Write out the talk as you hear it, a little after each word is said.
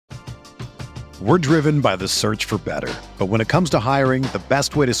We're driven by the search for better. But when it comes to hiring, the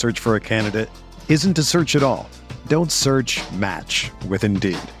best way to search for a candidate isn't to search at all. Don't search, match with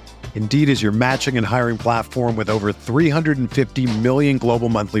Indeed. Indeed is your matching and hiring platform with over 350 million global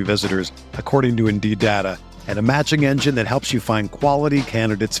monthly visitors, according to Indeed data, and a matching engine that helps you find quality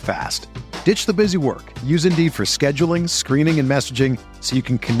candidates fast. Ditch the busy work. Use Indeed for scheduling, screening, and messaging so you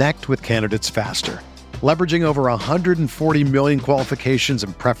can connect with candidates faster. Leveraging over 140 million qualifications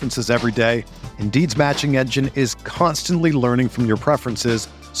and preferences every day, Indeed's matching engine is constantly learning from your preferences,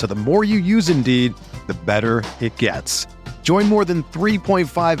 so the more you use Indeed, the better it gets. Join more than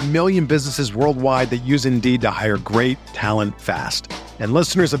 3.5 million businesses worldwide that use Indeed to hire great talent fast. And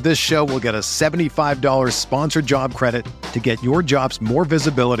listeners of this show will get a $75 sponsored job credit to get your jobs more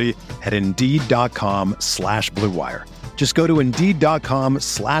visibility at Indeed.com/Blue Wire. Just go to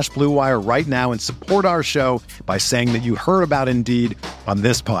Indeed.com/Blue Wire right now and support our show by saying that you heard about Indeed on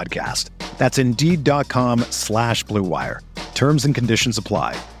this podcast. That's Indeed.com/Blue Wire. Terms and conditions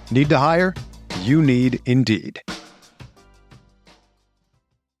apply. Need to hire? You need Indeed.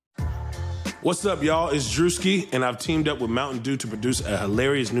 What's up, y'all? It's Drewski, and I've teamed up with Mountain Dew to produce a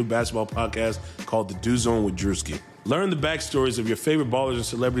hilarious new basketball podcast called The Dew Zone with Drewski. Learn the backstories of your favorite ballers and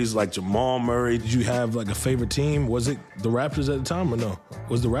celebrities like Jamal Murray. Did you have like a favorite team? Was it the Raptors at the time or no?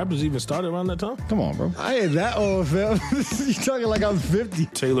 Was the Raptors even started around that time? Come on, bro. I ain't that old, fam. You talking like I'm 50.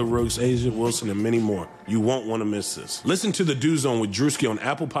 Taylor Rooks, Asia Wilson, and many more. You won't want to miss this. Listen to The Dew Zone with Drewski on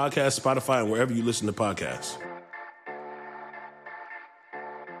Apple Podcasts, Spotify, and wherever you listen to podcasts.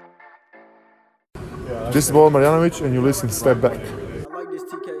 This is Bojan Marjanovic, and you listen to Step Back. I like this,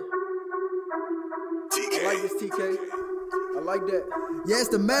 TK. I like this, TK. I like that. Yeah, it's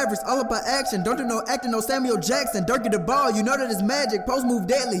the Mavericks, all about action. Don't do no acting, no Samuel Jackson. Dirk get the ball, you know that it's magic. Post move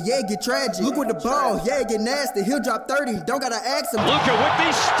deadly, yeah, get tragic. Luke with the ball, yeah, get nasty. He'll drop 30, don't gotta ask him. Luka with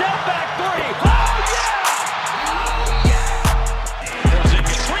the step back three. Oh, yeah!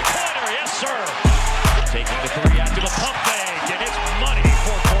 Porzingis, three-pointer, yes, sir. Taking the three after the pump fake, and it's money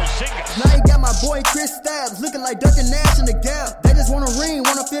for Porzingis. Now you got my boy Chris Stabs, looking like Duncan Nash in the gap. They just want a ring,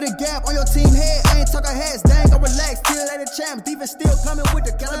 wanna fill the gap on your team head. I ain't talking heads, dang, go relax, till they the champ. Defense still coming with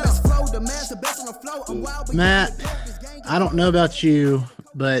the cannabis flow. The man's the best on the flow. I'm wild, Matt, I don't know about you,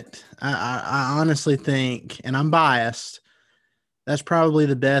 but I honestly think, and I'm biased, that's probably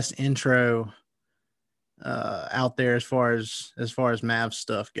the best intro out there as far as Mavs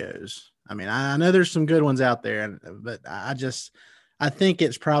stuff goes. I mean, I know there's some good ones out there, but I think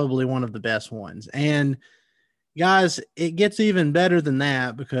it's probably one of the best ones. And guys, it gets even better than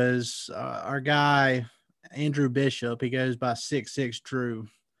that because our guy Andrew Bishop, he goes by 6'6" Drew.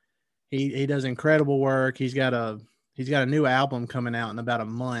 He does incredible work. He's got a new album coming out in about a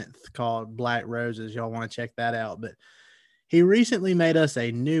month called Black Roses. Y'all want to check that out. But he recently made us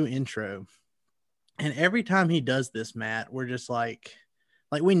a new intro. And every time he does this, Matt, we're just like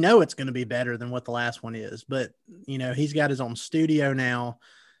we know it's going to be better than what the last one is. But, you know, he's got his own studio now.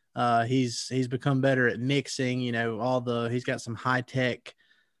 He's become better at mixing, you know, he's got some high-tech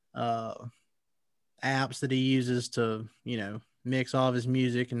apps that he uses to, you know, mix all of his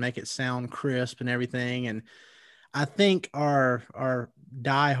music and make it sound crisp and everything. And I think our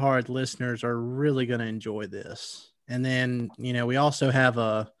diehard listeners are really going to enjoy this. And then, you know, we also have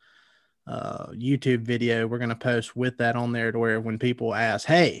a YouTube video we're going to post with that on there to where when people ask,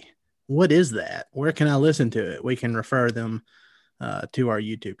 hey, what is that? Where can I listen to it? We can refer them to our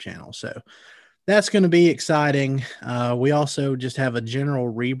YouTube channel. So that's going to be exciting. We also just have a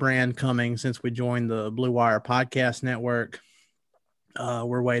general rebrand coming since we joined the Blue Wire Podcast Network.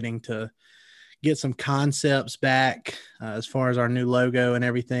 We're waiting to get some concepts back as far as our new logo and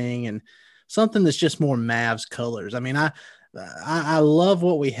everything, and something that's just more Mavs colors. I mean, I love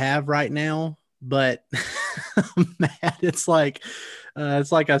what we have right now, but Matt, it's like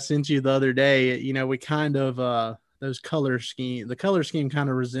I sent you the other day. You know, we kind of the color scheme kind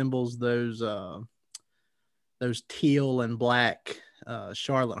of resembles those teal and black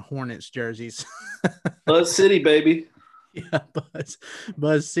Charlotte Hornets jerseys. Buzz City, baby. Yeah,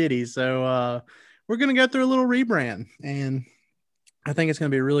 Buzz City. So we're gonna go through a little rebrand, and I think it's gonna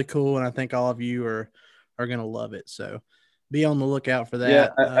be really cool, and I think all of you are gonna love it. So be on the lookout for that. Yeah,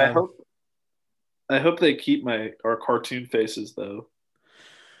 I hope they keep our cartoon faces though.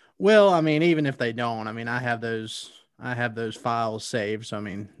 Well, I mean, even if they don't, I mean, I have those files saved, so I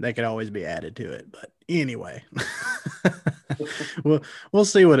mean, they could always be added to it. But anyway, we'll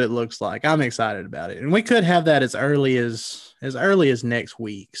see what it looks like. I'm excited about it, and we could have that as early as next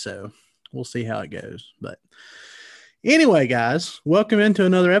week. So we'll see how it goes. But anyway, guys, welcome into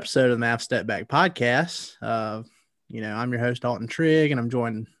another episode of the Mavs Step Back Podcast. I'm your host, Alton Trigg, and I'm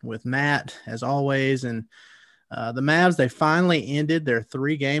joined with Matt, as always. And the Mavs, they finally ended their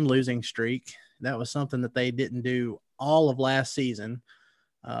 3-game losing streak. That was something that they didn't do all of last season.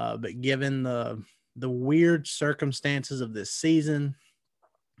 But given the weird circumstances of this season,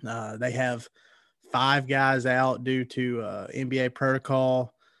 they have 5 guys out due to NBA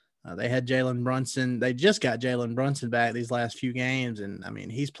protocol. They had Jalen Brunson. They just got Jalen Brunson back these last few games. And, I mean,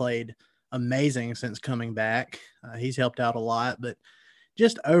 he's played amazing since coming back. He's helped out a lot. But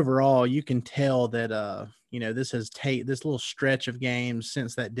just overall, you can tell that, this little stretch of games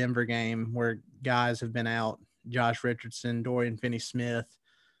since that Denver game where guys have been out, Josh Richardson, Dorian Finney-Smith,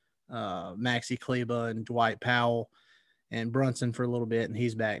 Maxi Kleber, and Dwight Powell, and Brunson for a little bit, and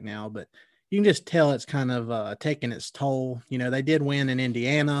he's back now. But you can just tell it's kind of taking its toll. They did win in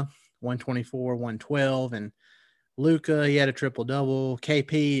Indiana, 124-112, and Luka, he had a triple-double.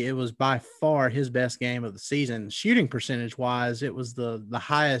 KP, it was by far his best game of the season. Shooting percentage-wise, it was the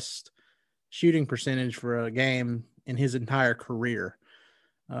highest shooting percentage for a game in his entire career,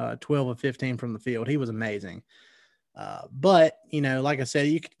 12 of 15 from the field. He was amazing. But, like I said,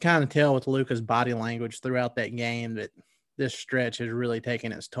 you could kind of tell with Luka's body language throughout that game that this stretch has really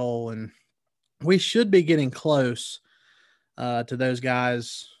taken its toll, and we should be getting close to those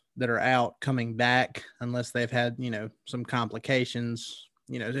guys that are out coming back, unless they've had, some complications.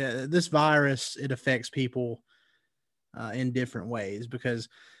 This virus, it affects people in different ways because,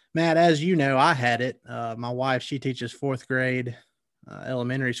 Matt, as you know, I had it. My wife, she teaches 4th grade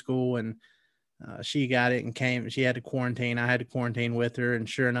elementary school, and she got it and she had to quarantine. I had to quarantine with her, and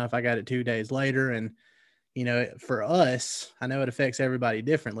sure enough, I got it 2 days later. And for us, I know it affects everybody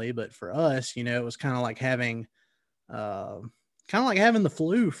differently, but for us, it was kind of like having the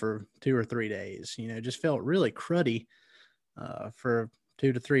flu for 2 or 3 days. Just felt really cruddy for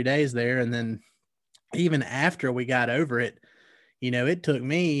 2 to 3 days there. And then even after we got over it, it took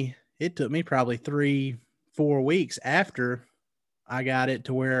me probably 3-4 weeks after I got it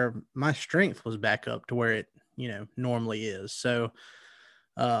to where my strength was back up to where it, normally is. So,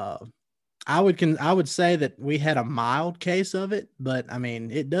 I would say that we had a mild case of it, but I mean,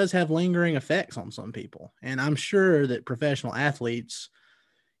 it does have lingering effects on some people. And I'm sure that professional athletes,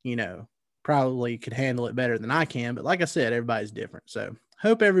 probably could handle it better than I can. But like I said, everybody's different. So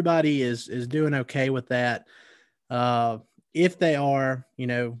hope everybody is doing okay with that. If they are,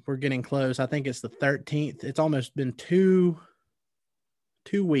 we're getting close. I think it's the 13th. It's almost been two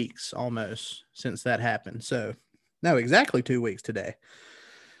weeks almost since that happened. So no, exactly 2 weeks today.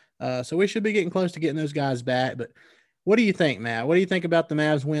 So we should be getting close to getting those guys back. But what do you think, Matt? What do you think about the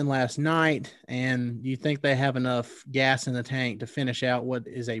Mavs win last night? And do you think they have enough gas in the tank to finish out what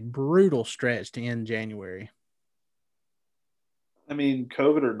is a brutal stretch to end January? I mean,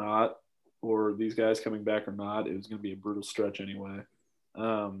 COVID or not, or these guys coming back or not, it was going to be a brutal stretch anyway.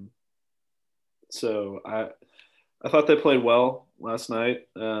 So I thought they played well last night.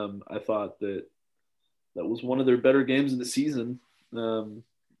 I thought that was one of their better games of the season.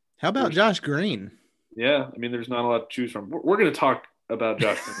 How about Josh Green? Yeah, I mean, there's not a lot to choose from. We're going to talk about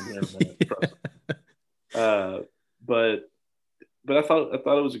Josh Green here in a minute. But I thought it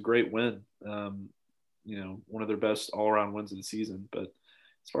was a great win. One of their best all-around wins of the season. But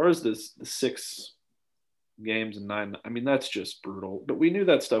as far as the 6 games and 9, I mean, that's just brutal. But we knew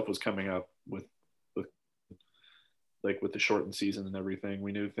that stuff was coming up with the shortened season and everything.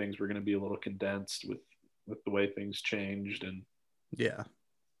 We knew things were going to be a little condensed with the way things changed, and yeah.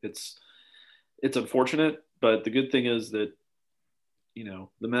 It's unfortunate, but the good thing is that, the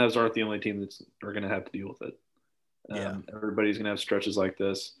Mavs aren't the only team that are going to have to deal with it. Everybody's going to have stretches like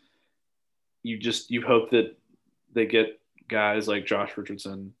this. You hope that they get guys like Josh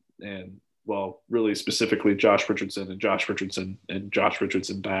Richardson and, well, really specifically Josh Richardson and Josh Richardson and Josh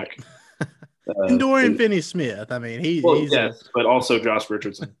Richardson back. And Dorian Finney-Smith. I mean, he's but also Josh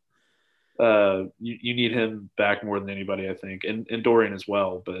Richardson. You need him back more than anybody, I think, and Dorian as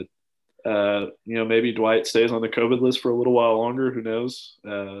well. But maybe Dwight stays on the COVID list for a little while longer. Who knows?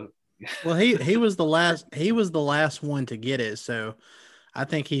 Well, he was the last one to get it, so I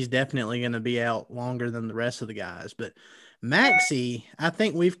think he's definitely going to be out longer than the rest of the guys. But Maxey, I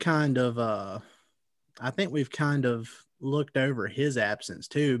think we've kind of looked over his absence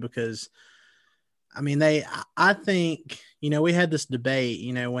too, because I mean, I think, we had this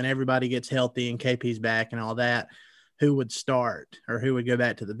debate, when everybody gets healthy and KP's back and all that, who would start or who would go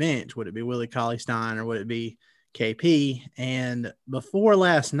back to the bench? Would it be Willie Cauley-Stein or would it be KP? And before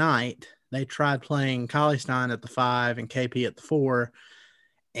last night, they tried playing Cauley-Stein at the 5 and KP at the 4,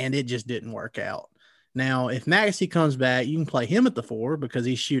 and it just didn't work out. Now, if Maxey comes back, you can play him at the 4 because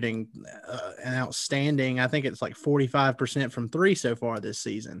he's shooting an outstanding, I think it's like 45% from 3 so far this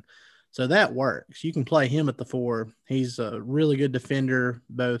season. So that works. You can play him at the 4. He's a really good defender,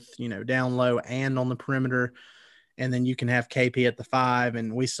 both, down low and on the perimeter. And then you can have KP at the 5.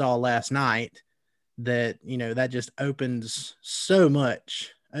 And we saw last night that, that just opens so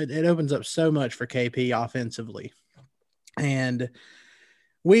much. It opens up so much for KP offensively. And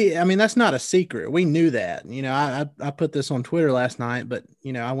that's not a secret. We knew that. I put this on Twitter last night, but,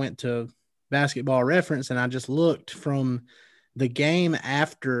 I went to Basketball Reference and I just looked from the game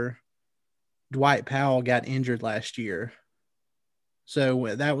after Dwight Powell got injured last year.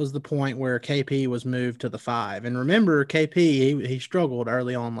 So that was the point where KP was moved to the 5. And remember, KP, he struggled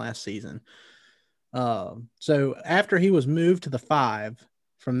early on last season. So after he was moved to the 5,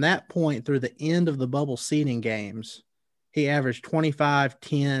 from that point through the end of the bubble seeding games, he averaged 25,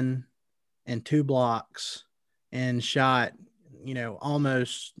 10, and 2 blocks and shot,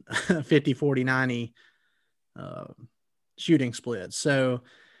 almost 50, 40, 90 shooting splits. So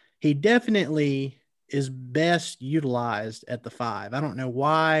he definitely is best utilized at the 5. I don't know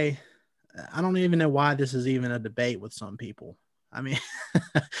why. I don't even know why this is even a debate with some people. I mean,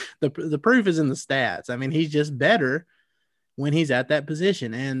 the proof is in the stats. I mean, he's just better when he's at that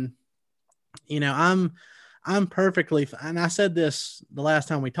position. And, I'm perfectly, and I said this the last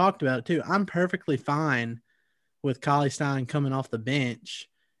time we talked about it too, I'm perfectly fine with Cauley-Stein coming off the bench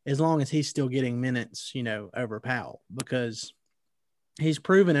as long as he's still getting minutes, over Powell, because he's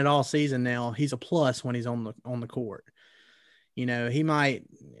proven it all season now. He's a plus when he's on the court. He might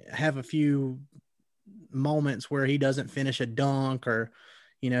have a few moments where he doesn't finish a dunk or,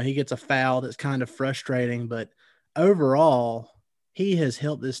 he gets a foul that's kind of frustrating, but overall he has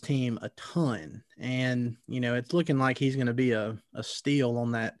helped this team a ton. And, it's looking like he's going to be a steal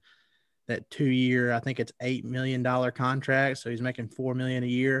on that 2-year, I think it's $8 million contract. So he's making $4 million a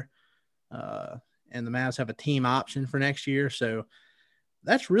year. And the Mavs have a team option for next year. So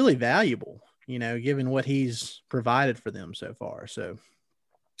that's really valuable, given what he's provided for them so far. So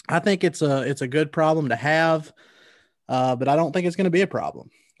I think it's a good problem to have, but I don't think it's going to be a problem.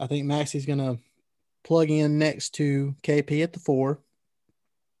 I think Maxey's going to plug in next to KP at the 4.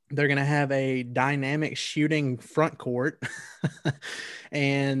 They're going to have a dynamic shooting front court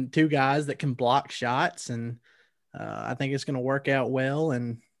and 2 guys that can block shots. And I think it's going to work out well.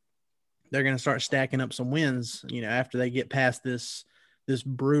 And they're going to start stacking up some wins, after they get past this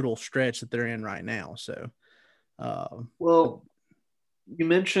brutal stretch that they're in right now. So, well, you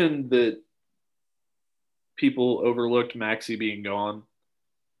mentioned that people overlooked Maxey being gone.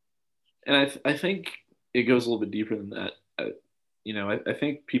 And I think it goes a little bit deeper than that. I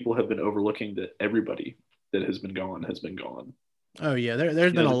think people have been overlooking that everybody that has been gone has been gone. Oh yeah.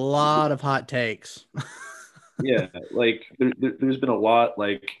 There's been a lot of hot takes. Yeah. Like there's been a lot,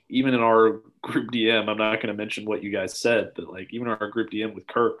 like even in our group DM, I'm not going to mention what you guys said, but like even our group DM with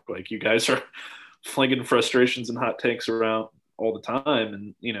Kirk, like you guys are flinging frustrations and hot takes around all the time.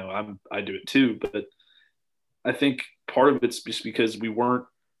 And, I do it too, but I think part of it's just because we weren't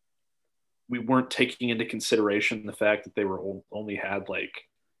taking into consideration the fact that they were only had like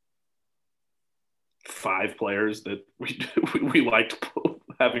 5 players that we liked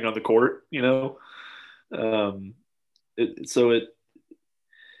having on the court,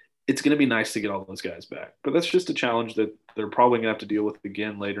 it's going to be nice to get all those guys back, but that's just a challenge that they're probably going to have to deal with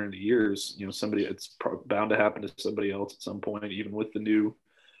again later in the years. It's bound to happen to somebody else at some point, even with the new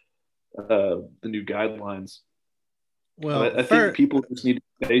guidelines. Well, I think people just need to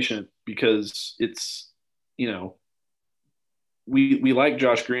be patient because it's, we like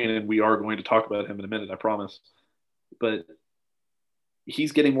Josh Green and we are going to talk about him in a minute, I promise. But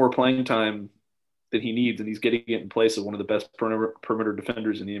he's getting more playing time than he needs, and he's getting it in place of one of the best perimeter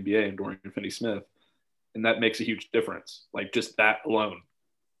defenders in the NBA, and Dorian Finney-Smith. And that makes a huge difference, like just that alone.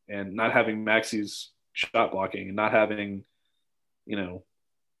 And not having Maxey's shot blocking and not having,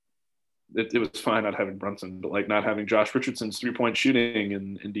 it was fine not having Brunson, but like not having Josh Richardson's 3-point shooting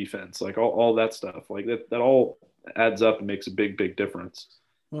and defense, like all that stuff, like that all adds up and makes a big, big difference.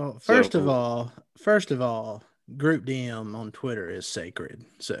 Well, first of all, group DM on Twitter is sacred.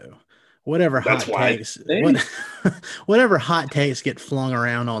 So whatever hot takes get flung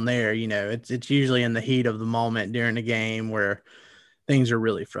around on there, it's usually in the heat of the moment during the game where things are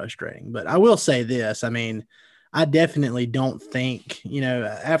really frustrating. But I will say this, I definitely don't think,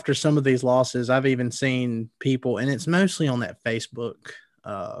 after some of these losses, I've even seen people, and it's mostly on that Facebook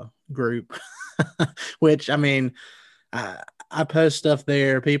group, which, I post stuff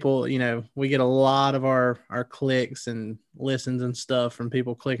there. People, we get a lot of our clicks and listens and stuff from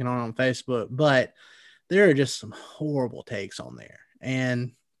people clicking on Facebook. But there are just some horrible takes on there.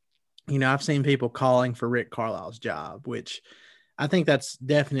 And, you know, I've seen people calling for Rick Carlisle's job, which I think that's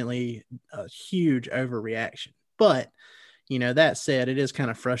definitely a huge overreaction. But, you know, that said, it is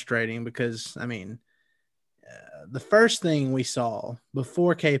kind of frustrating because, I mean, the first thing we saw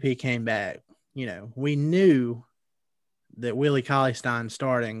before KP came back, you know, we knew that Willie Cauley-Stein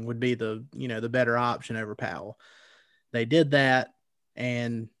starting would be the better option over Powell. They did that,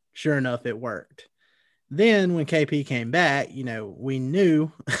 and sure enough, it worked. Then when KP came back, you know, we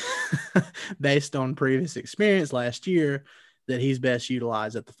knew based on previous experience last year that he's best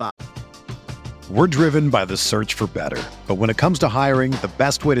utilized at the 5. We're driven by the search for better. But when it comes to hiring, the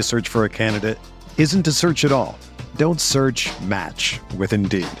best way to search for a candidate isn't to search at all. Don't search, match with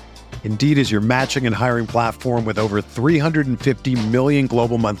Indeed. Indeed is your matching and hiring platform with over 350 million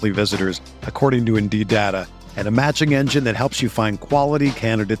global monthly visitors, according to Indeed data, and a matching engine that helps you find quality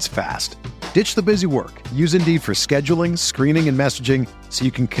candidates fast. Ditch the busy work. Use Indeed for scheduling, screening, and messaging so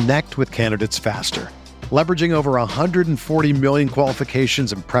you can connect with candidates faster. Leveraging over 140 million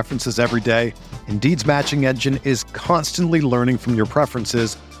qualifications and preferences every day, Indeed's matching engine is constantly learning from your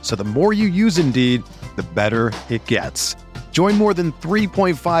preferences, so the more you use Indeed, the better it gets. Join more than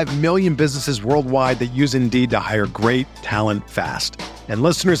 3.5 million businesses worldwide that use Indeed to hire great talent fast. And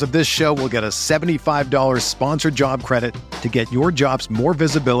listeners of this show will get a $75 sponsored job credit to get your jobs more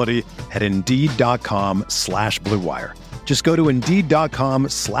visibility at Indeed.com/Blue Wire. Just go to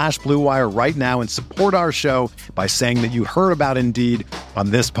Indeed.com/Blue Wire right now and support our show by saying that you heard about Indeed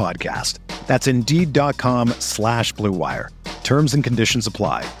on this podcast. That's Indeed.com/Blue Wire. Terms and conditions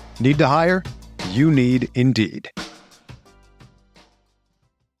apply. Need to hire? You need Indeed.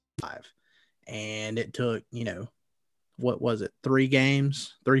 And it took, you know, what was it? 4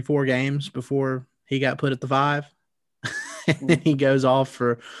 games before he got put at the 5. And then he goes off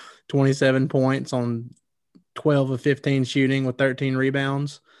for 27 points on 12 of 15 shooting with 13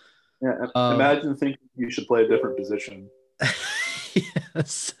 rebounds. Yeah. Imagine thinking you should play a different position. Yeah,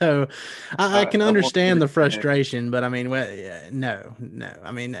 so I can understand the frustration, but I mean, no.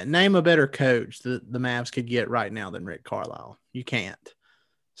 I mean, name a better coach that the Mavs could get right now than Rick Carlisle. You can't.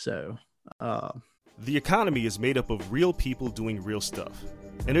 So, the economy is made up of real people doing real stuff,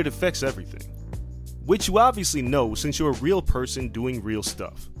 and it affects everything, which you obviously know since you're a real person doing real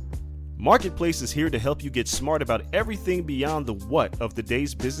stuff. Marketplace is here to help you get smart about everything beyond the what of the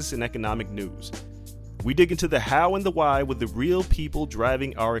day's business and economic news. We dig into the how and the why with the real people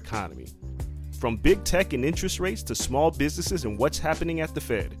driving our economy. From big tech and interest rates to small businesses and what's happening at the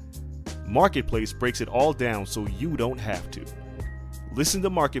Fed, Marketplace breaks it all down so you don't have to. Listen to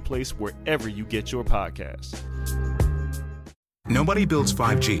Marketplace wherever you get your podcasts. Nobody builds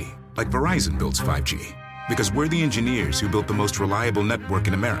 5G like Verizon builds 5G, because we're the engineers who built the most reliable network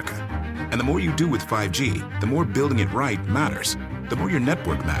in America. And the more you do with 5G, the more building it right matters. The more your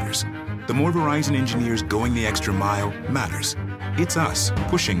network matters. The more Verizon engineers going the extra mile matters. It's us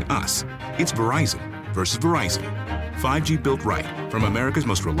pushing us. It's Verizon versus Verizon. 5G built right from America's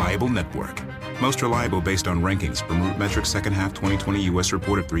most reliable network. Most reliable based on rankings from Root Metrics second half 2020 U.S.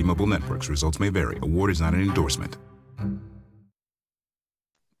 report of 3 mobile networks. Results may vary. Award is not an endorsement.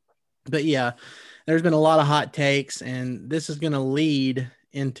 But yeah, there's been a lot of hot takes, and this is going to lead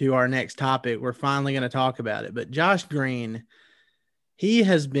into our next topic. We're finally going to talk about it. But Josh Green, he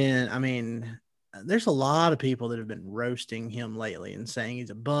has been, I mean, there's a lot of people that have been roasting him lately and saying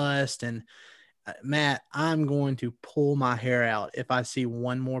he's a bust. And Matt, I'm going to pull my hair out if I see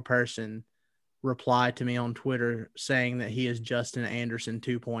one more person reply to me on Twitter saying that he is Justin Anderson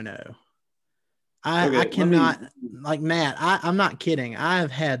 2.0. I cannot, like Matt, I'm not kidding. I've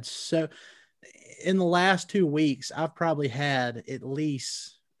had in the last 2 weeks, I've probably had at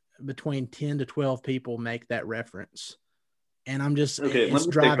least between 10 to 12 people make that reference. And I'm just, it's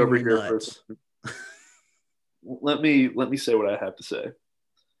driving me nuts. Let me say what I have to say.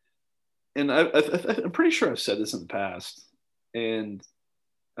 And I'm pretty sure I've said this in the past, and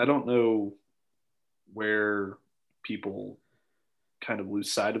I don't know where people kind of lose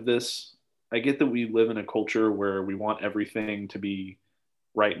sight of this. I get that we live in a culture where we want everything to be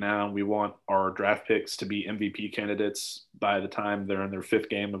right now. We want our draft picks to be MVP candidates by the time they're in their 5th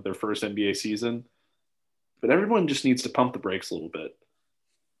game of their first NBA season. But everyone just needs to pump the brakes a little bit.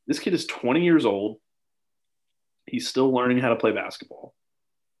 This kid is 20 years old. He's still learning how to play basketball.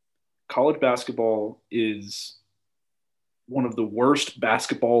 College basketball is one of the worst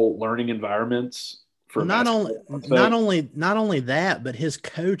basketball learning environments for not only that, but his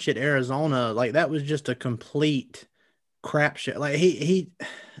coach at Arizona, like, that was just a complete crap show. Like, he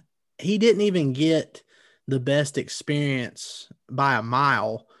didn't even get the best experience by a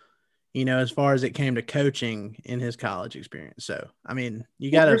mile as far as it came to coaching in his college experience. So, I mean,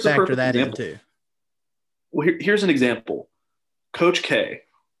 you got to factor that in too. Well, here's an example. Coach K,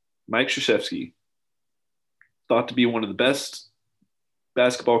 Mike Krzyzewski, thought to be one of the best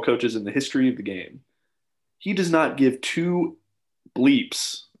basketball coaches in the history of the game. He does not give two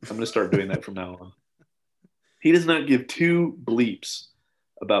bleeps. I'm going to start doing that from now on. He does not give two bleeps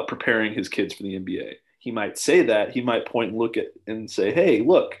about preparing his kids for the NBA. He might say that. He might point and look at and say, hey,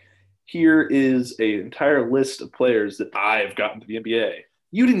 look, here is an entire list of players that I've gotten to the NBA.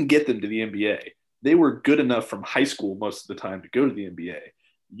 You didn't get them to the NBA. They were good enough from high school most of the time to go to the NBA.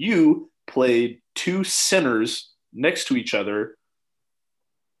 You played two centers next to each other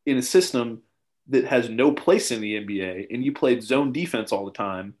in a system that has no place in the NBA, and you played zone defense all the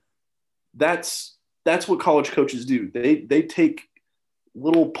time. That's what college coaches do. They take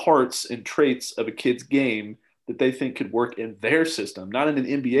little parts and traits of a kid's game that they think could work in their system, not in an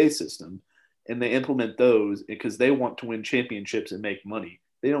NBA system, and they implement those because they want to win championships and make money.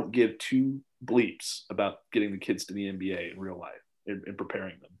 They don't give two bleeps about getting the kids to the NBA in real life and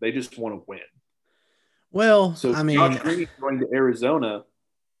preparing them. They just want to win. Well, so I mean, Josh Green going to Arizona,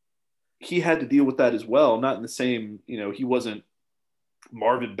 he had to deal with that as well. Not in the same, he wasn't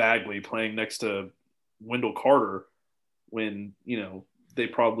Marvin Bagley playing next to Wendell Carter when, they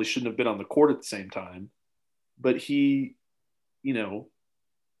probably shouldn't have been on the court at the same time. But he's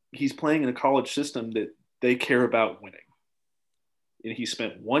playing in a college system that they care about winning. And he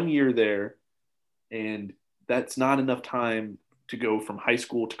spent 1 year there, and that's not enough time to go from high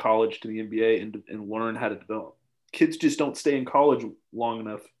school to college to the NBA and learn how to develop. Kids just don't stay in college long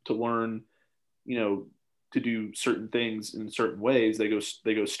enough to learn, to do certain things in certain ways. They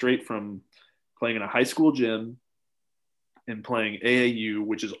go straight from playing in a high school gym and playing AAU,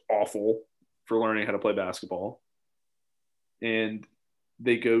 which is awful for learning how to play basketball. And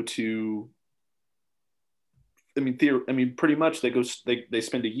they go to, pretty much they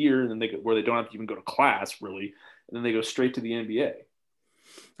spend a year and then where they don't have to even go to class really. And then they go straight to the NBA.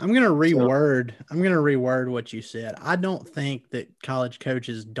 I'm going to reword what you said. I don't think that college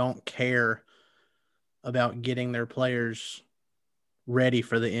coaches don't care about getting their players ready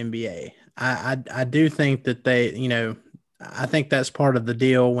for the NBA. I do think that they, I think that's part of the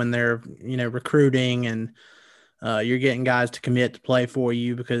deal when they're, recruiting and you're getting guys to commit to play for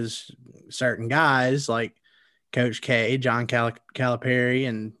you, because certain guys like Coach K, John Calipari,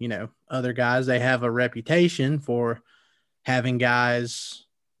 and, other guys, they have a reputation for having guys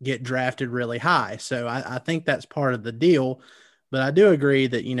get drafted really high. So I think that's part of the deal. But I do agree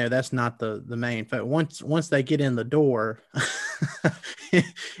that, that's not the main focus. Once they get in the door,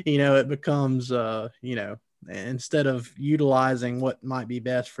 it becomes, instead of utilizing what might be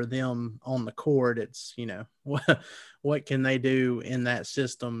best for them on the court, it's, what can they do in that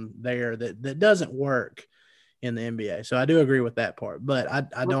system there that doesn't work in the NBA. So I do agree with that part, but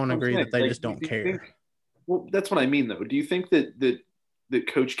I don't agree that they just don't care. Well, that's what I mean, though. Do you think that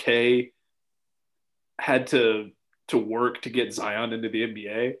Coach K had to work to get Zion into the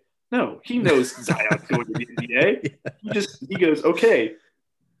NBA? No, he knows Zion's going to the NBA. Yeah. He goes, okay,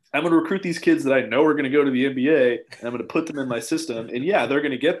 I'm going to recruit these kids that I know are going to go to the NBA, and I'm going to put them in my system. And yeah, they're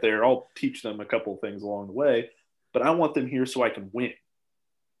going to get there. I'll teach them a couple of things along the way, but I want them here so I can win.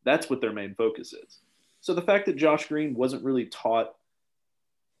 That's what their main focus is. So the fact that Josh Green wasn't really taught,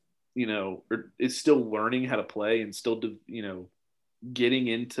 or is still learning how to play and still, getting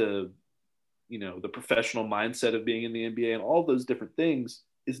into, the professional mindset of being in the NBA and all those different things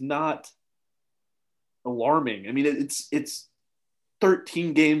is not alarming. I mean, it's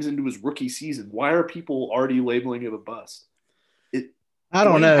 13 games into his rookie season. Why are people already labeling him a bust? I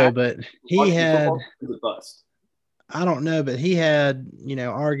don't know, but he had a bust. I don't know, but he had,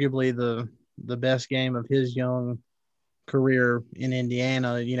 arguably the best game of his young career in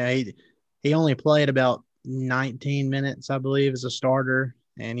Indiana. He only played about 19 minutes, I believe, as a starter,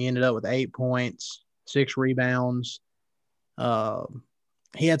 and he ended up with 8 points, 6 rebounds.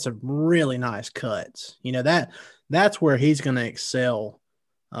 He had some really nice cuts. That's where he's going to excel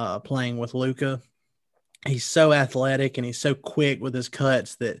playing with Luka. He's so athletic and he's so quick with his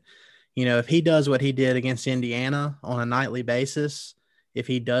cuts that, if he does what he did against Indiana on a nightly basis, if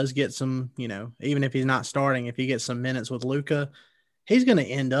he does get some, even if he's not starting, if he gets some minutes with Luka, he's going to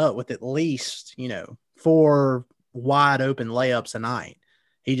end up with at least, 4 wide open layups a night.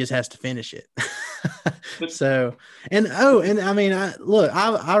 He just has to finish it. So,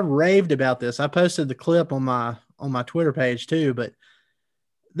 I raved about this. I posted the clip on my Twitter page too, but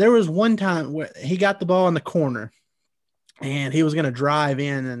there was one time where he got the ball in the corner and he was going to drive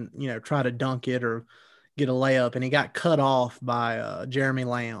in and, try to dunk it or get a layup, and he got cut off by Jeremy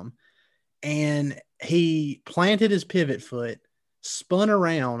Lamb. and he planted his pivot foot, spun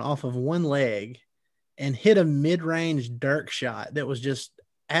around off of one leg, and hit a mid-range Dirk shot that was just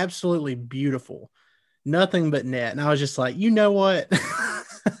absolutely beautiful. Nothing but net. And I was just like, you know what?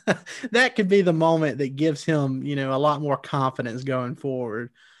 That could be the moment that gives him, a lot more confidence going forward.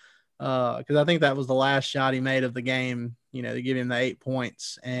 Because I think that was the last shot he made of the game, to give him the 8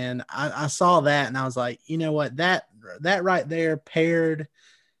 points. And I saw that and I was like, you know what? That right there paired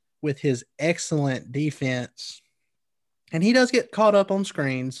with his excellent defense. And he does get caught up on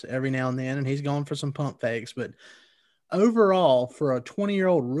screens every now and then, and he's going for some pump fakes. But overall, for a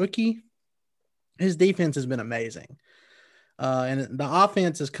 20-year-old rookie, his defense has been amazing. And the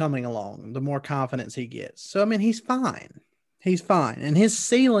offense is coming along the more confidence he gets. So, I mean, he's fine. He's fine. And his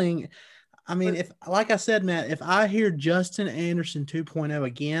ceiling, I mean, like I said, Matt, if I hear Justin Anderson 2.0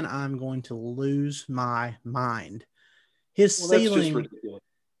 again, I'm going to lose my mind. His ceiling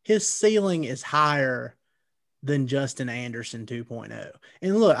is higher than Justin Anderson 2.0.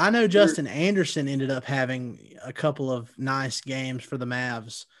 And look, I know Justin Anderson ended up having a couple of nice games for the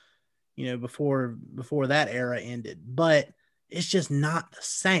Mavs, before that era ended, but it's just not the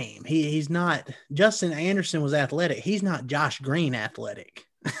same. He's not. Justin Anderson was athletic. He's not Josh Green athletic.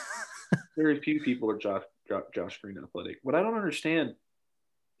 Very few people are Josh Green athletic. What I don't understand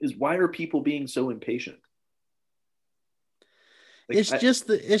is why are people being so impatient? It's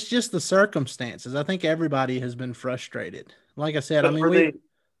just the circumstances. I think everybody has been frustrated. Like I said,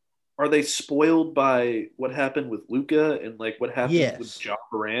 are they spoiled by what happened with Luka and like what happened with Ja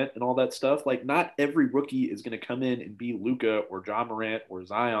Morant and all that stuff? Like, not every rookie is going to come in and be Luka or Ja Morant or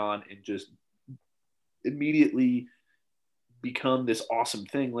Zion and just immediately become this awesome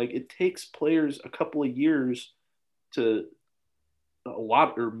thing. Like, it takes players a couple of years to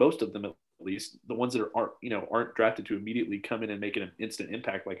most of them at least, the ones that aren't drafted to immediately come in and make an instant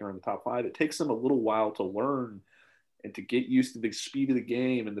impact like are in the top 5. It takes them a little while to learn and to get used to the speed of the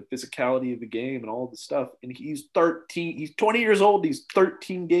game and the physicality of the game and all of the stuff. And he's 20 years old. He's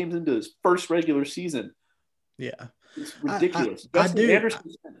 13 games into his first regular season. Yeah. It's ridiculous. Justin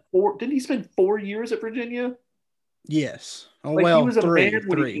Anderson didn't he spend 4 years at Virginia? Yes. Oh, like, well, he was a three. man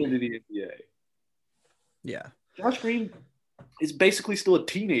when he came to the NBA. Yeah. Josh Green is basically still a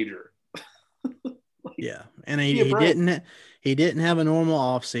teenager. Yeah. And he didn't have a normal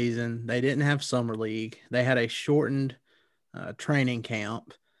off season. They didn't have summer league. They had a shortened training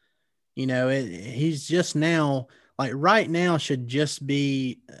camp. He's just now, like, right now should just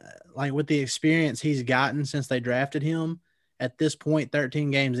be like, with the experience he's gotten since they drafted him at this point,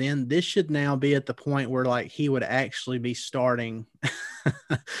 13 games in, this should now be at the point where, like, he would actually be starting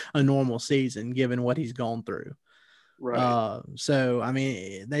a normal season given what he's gone through. Right. So, I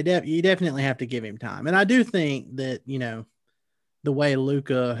mean, you definitely have to give him time. And I do think that, the way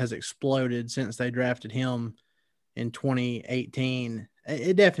Luka has exploded since they drafted him in 2018,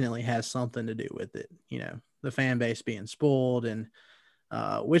 it definitely has something to do with it. The fan base being spoiled and,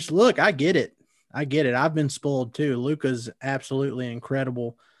 which, look, I get it. I've been spoiled too. Luka's absolutely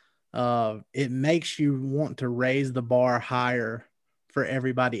incredible. It makes you want to raise the bar higher for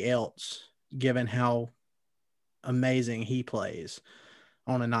everybody else, given how amazing he plays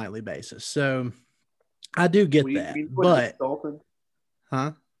on a nightly basis. So I do get that. But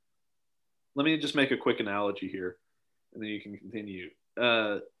huh? Let me just make a quick analogy here, and then you can continue.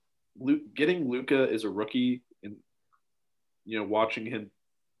 Getting Luka as a rookie and watching him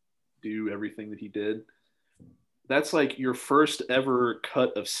do everything that he did, that's like your first ever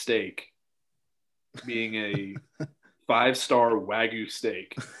cut of steak being a 5-star Wagyu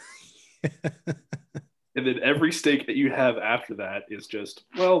steak. And then every steak that you have after that is just,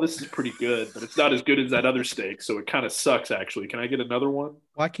 well, this is pretty good, but it's not as good as that other steak, so it kind of sucks, actually. Can I get another one?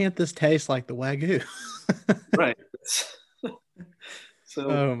 Why can't this taste like the Wagyu? Right. So,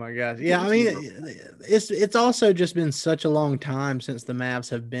 oh my gosh. Yeah, I mean, it's also just been such a long time since the Mavs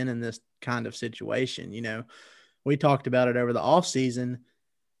have been in this kind of situation. We talked about it over the offseason.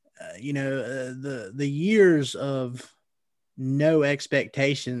 The years of no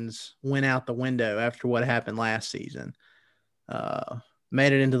expectations went out the window after what happened last season.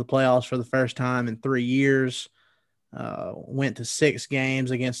 Made it into the playoffs for the first time in 3 years. Went to 6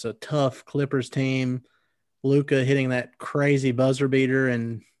 games against a tough Clippers team. Luka hitting that crazy buzzer beater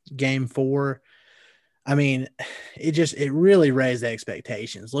in game 4. I mean, it really raised the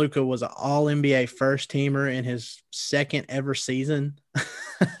expectations. Luka was an all-NBA first teamer in his second ever season.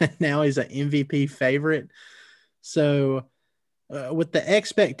 Now he's an MVP favorite. So with the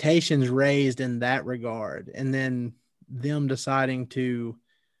expectations raised in that regard, and then them deciding to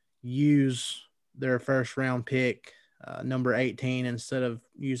use their first round pick number 18 instead of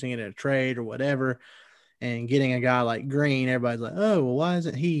using it in a trade or whatever, and getting a guy like Green, everybody's like, oh, well, why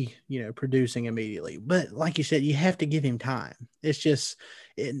isn't he, producing immediately? But like you said, you have to give him time. It's just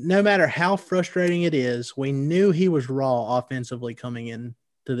no matter how frustrating it is, we knew he was raw offensively coming in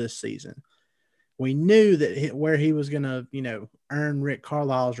to this season. We knew that where he was going to, earn Rick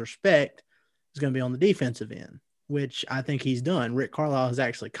Carlisle's respect is going to be on the defensive end, which I think he's done. Rick Carlisle has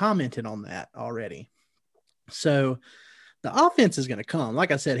actually commented on that already. So the offense is going to come.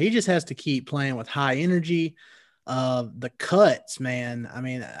 Like I said, he just has to keep playing with high energy. The cuts, man. I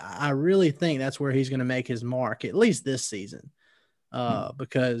mean, I really think that's where he's going to make his mark, at least this season,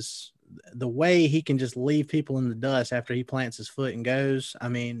 because the way he can just leave people in the dust after he plants his foot and goes, I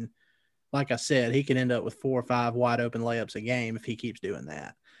mean, like I said, he could end up with 4 or 5 wide open layups a game if he keeps doing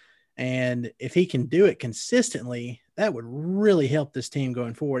that. And if he can do it consistently, that would really help this team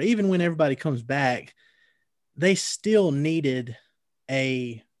going forward. Even when everybody comes back, they still needed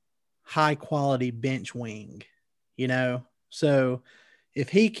a high quality bench wing, So if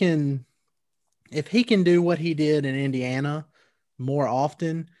he can do what he did in Indiana more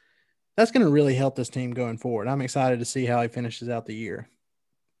often, that's going to really help this team going forward. I'm excited to see how he finishes out the year.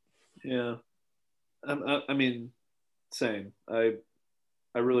 Yeah. I mean, same.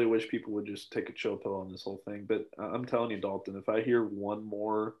 I really wish people would just take a chill pill on this whole thing. But I'm telling you, Dalton, if I hear one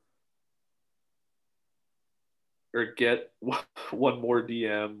more or get one more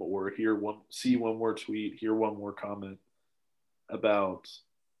DM or see one more tweet, hear one more comment about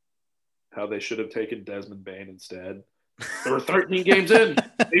how they should have taken Desmond Bane instead. There were 13 games in.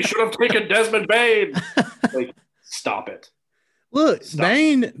 They should have taken Desmond Bane. Like, stop it. Look,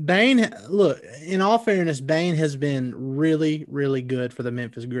 Bane, look, in all fairness, Bane has been really, really good for the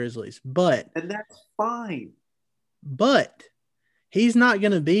Memphis Grizzlies. And that's fine. But he's not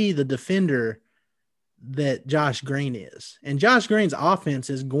going to be the defender that Josh Green is. And Josh Green's offense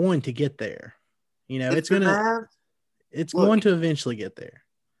is going to get there. It's going to eventually get there.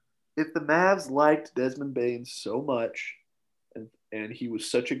 If the Mavs liked Desmond Bane so much and he was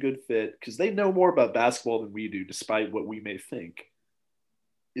such a good fit, because they know more about basketball than we do, despite what we may think.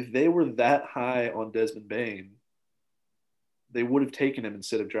 If they were that high on Desmond Bane, they would have taken him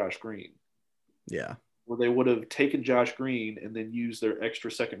instead of Josh Green. Yeah. Or they would have taken Josh Green and then used their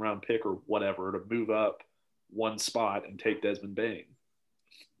extra second-round pick or whatever to move up one spot and take Desmond Bane.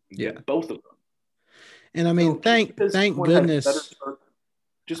 Yeah. Both of them. And I mean, thank goodness.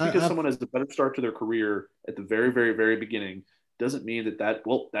 Just because someone has a better start to their career at the very, very, very beginning doesn't mean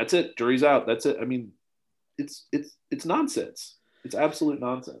that's it. Jury's out. That's it. I mean, it's nonsense. It's absolute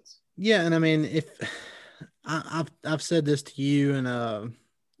nonsense. Yeah, and I mean, if I've said this to you and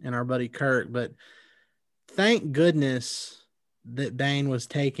our buddy Kirk, but thank goodness that Bane was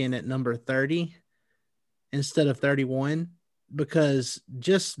taken at number 30 instead of 31, because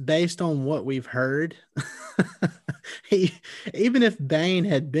just based on what we've heard, even if Bane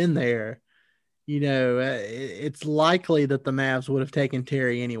had been there, it's likely that the Mavs would have taken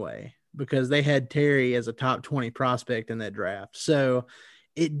Terry anyway, because they had Terry as a top 20 prospect in that draft. So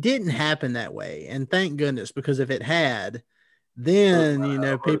it didn't happen that way. And thank goodness, because if it had,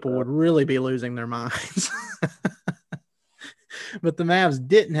 then, people would really be losing their minds. But the Mavs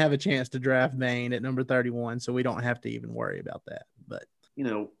didn't have a chance to draft Bane at number 31, so we don't have to even worry about that. But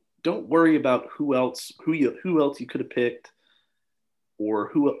don't worry about who else you could have picked,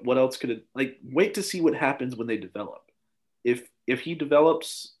 or what else could have, wait to see what happens when they develop. If he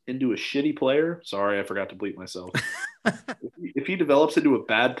develops into a shitty player, sorry, I forgot to bleep myself. if he develops into a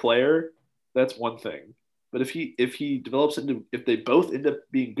bad player, that's one thing. But if they both end up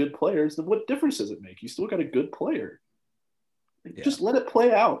being good players, then what difference does it make? You still got a good player. Just let it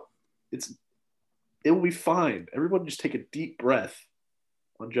play out. It will be fine. Everyone just take a deep breath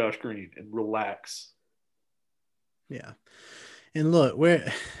on Josh Green and relax. Yeah. And look,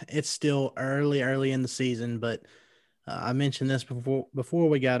 it's still early in the season, but I mentioned this before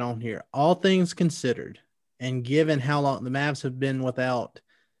we got on here. All things considered, and given how long the Mavs have been without,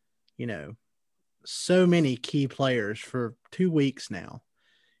 so many key players for 2 weeks now,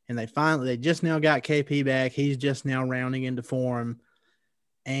 and they just now got KP back. He's just now rounding into form.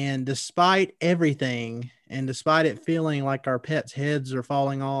 And despite everything, and despite it feeling like our pets' heads are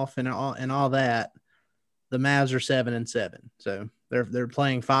falling off and all that, the Mavs are 7-7. So they're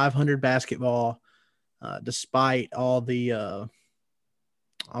playing 500 basketball, despite all the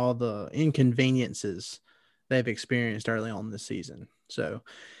inconveniences they've experienced early on this season. So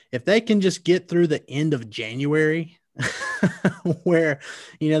if they can just get through the end of January, where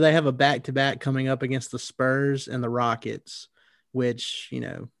they have a back-to-back coming up against the Spurs and the Rockets, which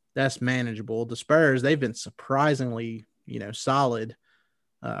that's manageable. The Spurs, they've been surprisingly, solid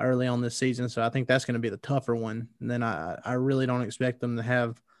early on this season. So I think that's going to be the tougher one. And then I really don't expect them to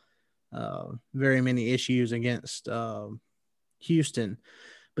have very many issues against Houston.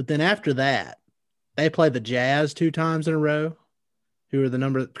 But then after that, they play the Jazz 2 times in a row, who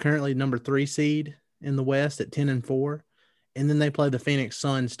are currently number 3 seed in the West at 10-4. And then they play the Phoenix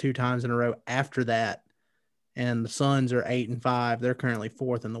Suns 2 times in a row after that. And the Suns are 8-5. They're currently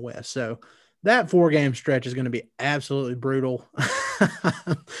 4th in the West. So that 4-game stretch is going to be absolutely brutal.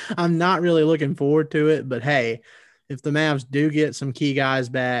 I'm not really looking forward to it, but hey, if the Mavs do get some key guys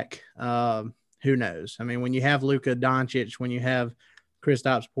back, who knows? I mean, when you have Luka Doncic, when you have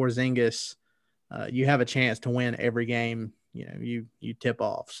Kristaps Porzingis, you have a chance to win every game, you tip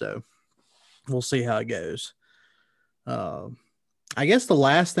off. So we'll see how it goes. I guess the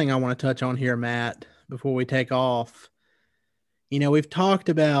last thing I want to touch on here, Matt, before we take off, we talked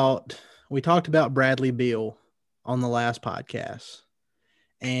about Bradley Beal on the last podcast,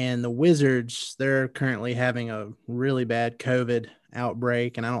 and the Wizards, they're currently having a really bad COVID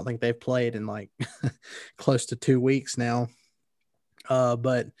outbreak, and I don't think they've played in like close to 2 weeks now.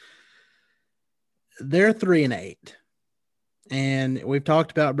 But they're 3-8. And we've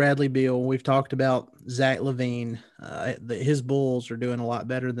talked about Bradley Beal. We've talked about Zach LaVine. His Bulls are doing a lot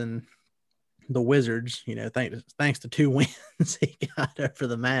better than the Wizards, thanks to 2 wins he got over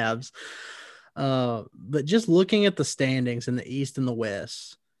the Mavs. But just looking at the standings in the East and the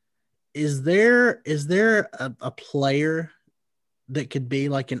West, is there a player that could be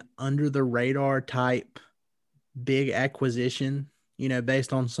like an under the radar type big acquisition,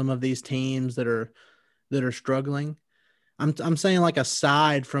 based on some of these teams that are struggling? I'm saying, like,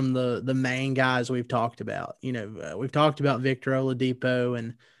 aside from the main guys we've talked about, we've talked about Victor Oladipo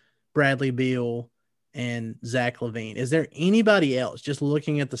and Bradley Beal and Zach LaVine. Is there anybody else, just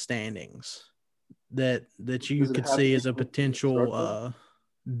looking at the standings, that you could see as a potential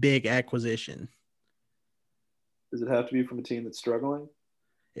big acquisition? Does it have to be from a team that's struggling?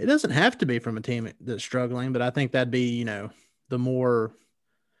 It doesn't have to be from a team that's struggling, but I think that'd be,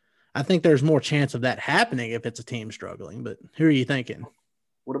 I think there's more chance of that happening if it's a team struggling. But who are you thinking?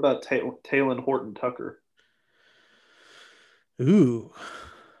 What about Talen Horton-Tucker? Ooh.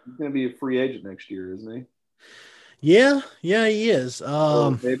 He's going to be a free agent next year, isn't he? Yeah, he is.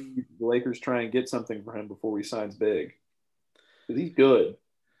 Maybe the Lakers try and get something for him before he signs big, because he's good.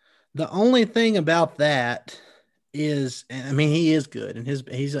 The only thing about that is, I mean, he is good, and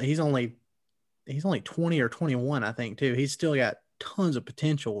he's only 20 or 21, I think, too. He's still got tons of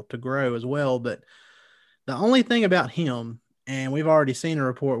potential to grow as well. But the only thing about him, and we've already seen a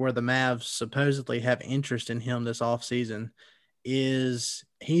report where the Mavs supposedly have interest in him this offseason, is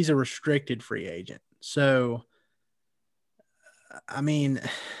he's a restricted free agent. So, I mean,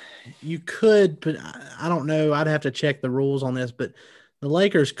 you could, but I don't know. I'd have to check the rules on this, but the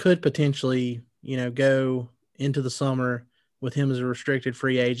Lakers could potentially, go into the summer with him as a restricted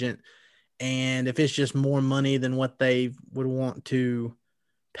free agent. And if it's just more money than what they would want to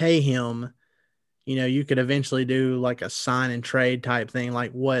pay him, you could eventually do like a sign and trade type thing,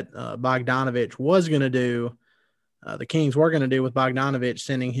 like what Bogdanovich was going to do. The Kings were going to do with Bogdanovich,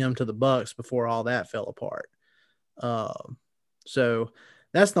 sending him to the Bucks before all that fell apart. So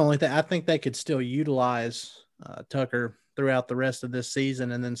that's the only thing. I think they could still utilize Tucker throughout the rest of this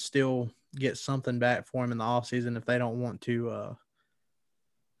season and then still get something back for him in the offseason if they don't want to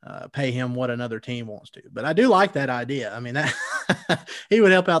pay him what another team wants to. But I do like that idea. I mean, that he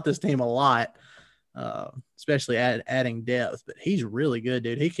would help out this team a lot, especially adding depth. But he's really good,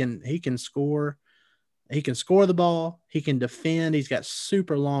 dude. He can score. He can score the ball. He can defend. He's got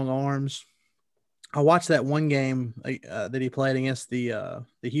super long arms. I watched that one game that he played against the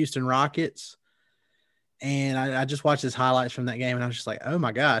Houston Rockets, and I just watched his highlights from that game, and I was just like, oh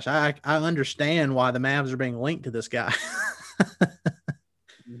my gosh, I understand why the Mavs are being linked to this guy.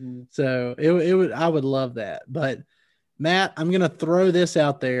 Mm-hmm. So I would love that. But Matt, I'm going to throw this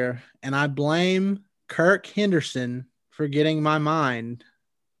out there, and I blame Kirk Henderson for getting my mind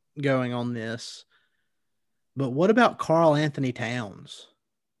going on this. But what about Karl-Anthony Towns?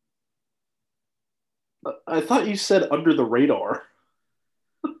 I thought you said under the radar.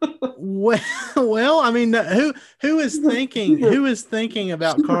 well, I mean, who is thinking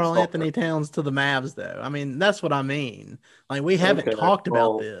about Karl-Anthony Towns to the Mavs, though? I mean, that's what I mean. Like, we haven't talked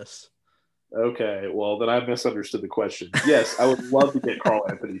about this. Okay, well, then I misunderstood the question. Yes, I would love to get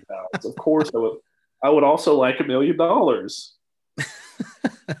Karl-Anthony Towns. Of course, I would. I would also like $1 million.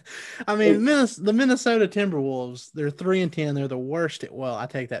 I mean, the Minnesota Timberwolves, they're 3-10. They're the worst. Well, I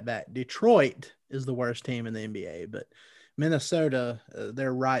take that back. Detroit is the worst team in the NBA, but Minnesota,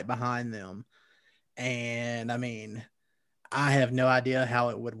 they're right behind them. And I mean, I have no idea how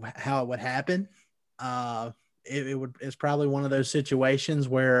it would happen. It's probably one of those situations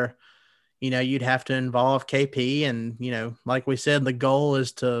where, you'd have to involve KP, and, like we said, the goal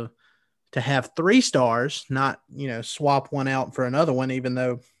is to have 3 stars, not, swap one out for another one, even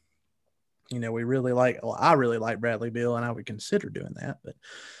though, I really like Bradley Beal, and I would consider doing that, but,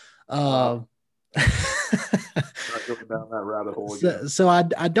 not going down that rabbit hole again. So I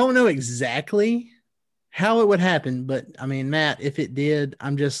don't know exactly how it would happen, but I mean, Matt, if it did,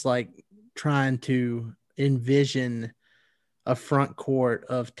 I'm just like trying to envision a front court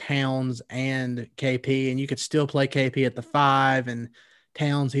of Towns and KP, and you could still play KP at the 5, and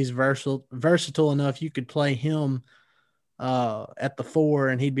Towns, he's versatile enough. You could play him at the 4,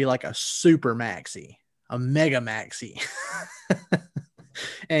 and he'd be like a super maxi, a mega maxi.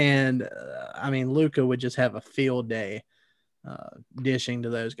 And I mean, Luka would just have a field day dishing to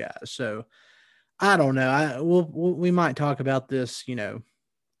those guys. So I don't know. We might talk about this,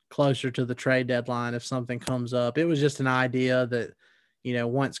 closer to the trade deadline if something comes up. It was just an idea that,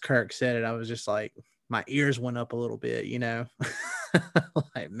 once Kirk said it, I was just like, my ears went up a little bit,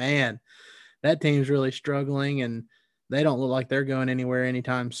 like, man, that team's really struggling, and they don't look like they're going anywhere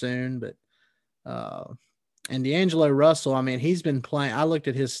anytime soon. But and D'Angelo Russell, I mean, he's been playing. I looked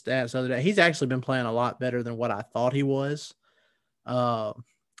at his stats the other day. He's actually been playing a lot better than what I thought he was. And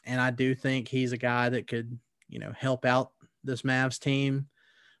I do think he's a guy that could, help out this Mavs team.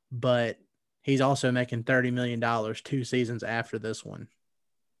 But he's also making $30 million 2 seasons after this one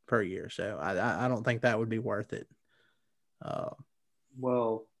per year. So I don't think that would be worth it.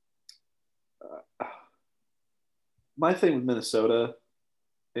 My thing with Minnesota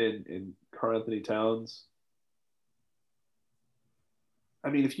and Karl-Anthony Towns, I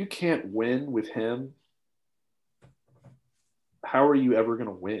mean, if you can't win with him, how are you ever going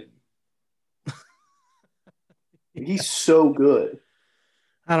to win? He's so good.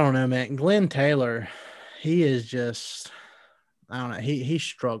 I don't know, man. Glenn Taylor, he is just, I don't know. He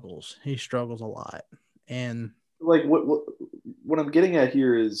struggles. He struggles a lot. And like what I'm getting at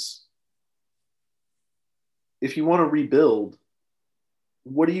here is, if you want to rebuild,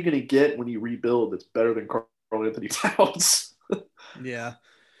 what are you going to get when you rebuild that's better than Karl-Anthony Towns? Yeah.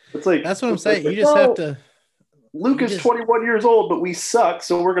 It's like, that's what I'm saying. You just have to. Luke is 21 years old, but we suck,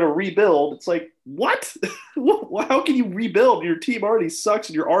 so we're going to rebuild. It's like, what? How can you rebuild? Your team already sucks,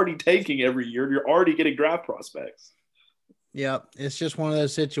 and you're already tanking every year, and you're already getting draft prospects. Yeah, it's just one of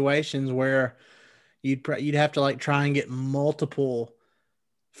those situations where you'd have to like try and get multiple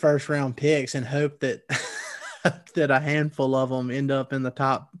first-round picks and hope that that a handful of them end up in the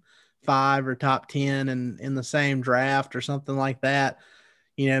top 5 or top 10 and in the same draft or something like that.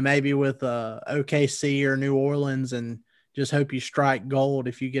 Maybe with OKC or New Orleans, and just hope you strike gold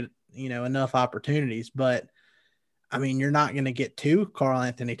if you get, enough opportunities. But, I mean, you're not going to get 2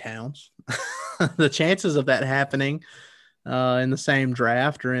 Karl-Anthony Towns. The chances of that happening in the same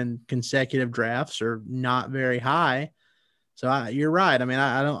draft or in consecutive drafts are not very high. So you're right. I mean,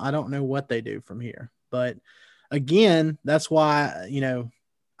 I don't know what they do from here. But, again, that's why,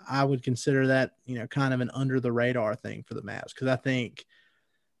 I would consider that, kind of an under-the-radar thing for the Mavs, because I think –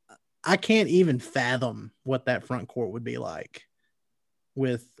 I can't even fathom what that front court would be like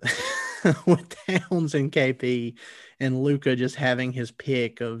with with Towns and KP and Luka just having his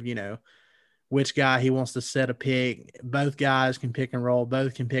pick of, which guy he wants to set a pick. Both guys can pick and roll.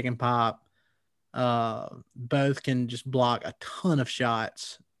 Both can pick and pop. Both can just block a ton of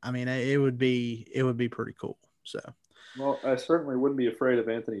shots. I mean, it would be pretty cool. So, well, I certainly wouldn't be afraid of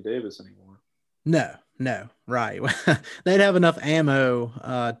Anthony Davis anymore. No, right. They'd have enough ammo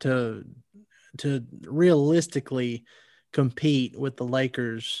to realistically compete with the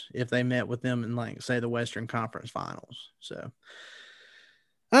Lakers if they met with them in, like, say, the Western Conference Finals. So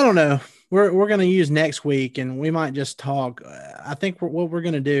I don't know. We're going to use next week, and we might just talk. I think what we're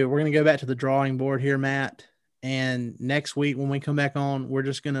going to do, we're going to go back to the drawing board here, Matt. And next week when we come back on, we're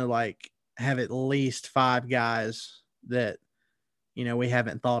just going to like have at least 5 guys that, we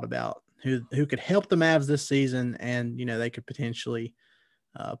haven't thought about who could help the Mavs this season, and, they could potentially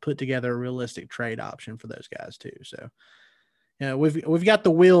put together a realistic trade option for those guys too. So, we've got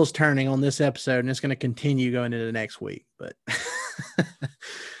the wheels turning on this episode, and it's going to continue going into next week. But,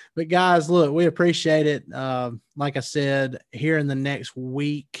 but guys, look, we appreciate it. Like I said, here in the next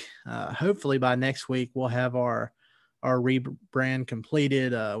week, hopefully by next week, we'll have our rebrand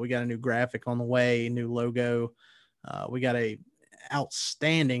completed. We got a new graphic on the way, new logo. We got a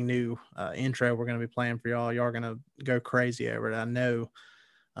outstanding new intro we're going to be playing for y'all. Y'all are going to go crazy over it, I know.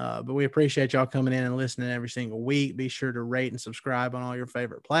 But we appreciate y'all coming in and listening every single week. Be sure to rate and subscribe on all your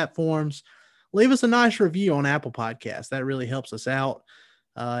favorite platforms. Leave us a nice review on Apple Podcasts. That really helps us out.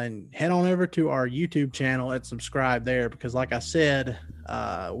 And head on over to our YouTube channel and subscribe there, because like I said,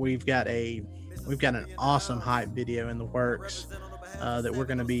 we've got an awesome hype video in the works that we're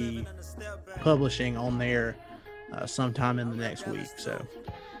going to be publishing on there sometime in the next week. So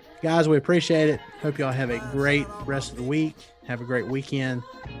guys, we appreciate it. Hope y'all have a great rest of the week. Have a great weekend.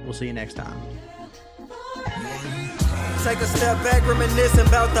 We'll see you next time. Take a step back, reminiscing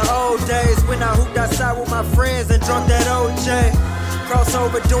about the old days when I hooped outside with my friends and drunk that OJ.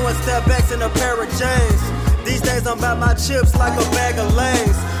 Crossover doing step backs in a pair of J's. These days I'm about my chips like a bag of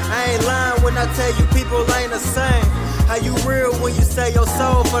Lays. I ain't lying when I tell you people ain't the same. How you real when you say your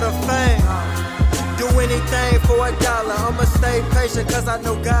soul for the fame? Do anything for $1. I'ma stay patient cause I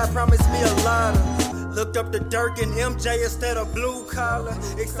know God promised me a lot of. Looked up to Dirk and MJ instead of blue collar.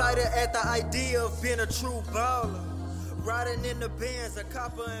 Excited at the idea of being a true baller. Riding in the Benz, a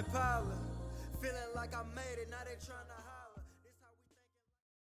copper and Impala. Feeling like I made it, now they trying to holler.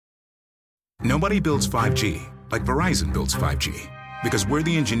 Nobody builds 5G like Verizon builds 5G. Because we're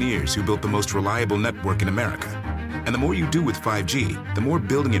the engineers who built the most reliable network in America. And the more you do with 5G, the more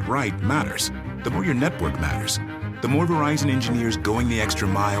building it right matters. The more your network matters. The more Verizon engineers going the extra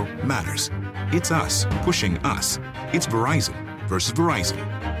mile matters. It's us pushing us. It's Verizon versus Verizon.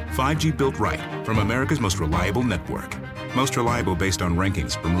 5G built right from America's most reliable network. Most reliable based on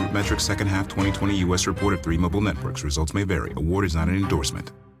rankings from RootMetrics second half 2020 U.S. report of 3 mobile networks. Results may vary. Award is not an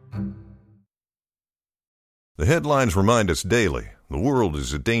endorsement. The headlines remind us daily, the world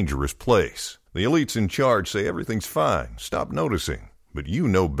is a dangerous place. The elites in charge say everything's fine, stop noticing. But you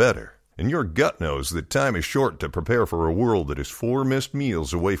know better. And your gut knows that time is short to prepare for a world that is 4 missed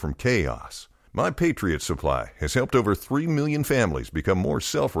meals away from chaos. My Patriot Supply has helped over 3 million families become more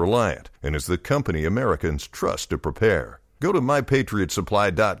self-reliant and is the company Americans trust to prepare. Go to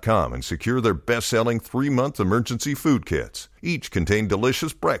MyPatriotSupply.com and secure their best-selling 3-month emergency food kits. Each contain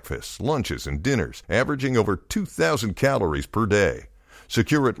delicious breakfasts, lunches, and dinners, averaging over 2,000 calories per day.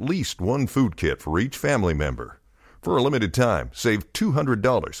 Secure at least 1 food kit for each family member. For a limited time, save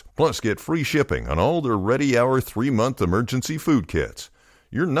 $200, plus get free shipping on all their Ready Hour 3-month emergency food kits.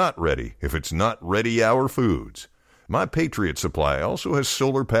 You're not ready if it's not Ready Hour Foods. My Patriot Supply also has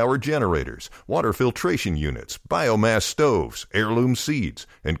solar-powered generators, water filtration units, biomass stoves, heirloom seeds,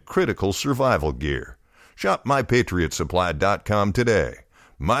 and critical survival gear. Shop MyPatriotSupply.com today.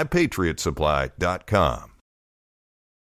 MyPatriotSupply.com.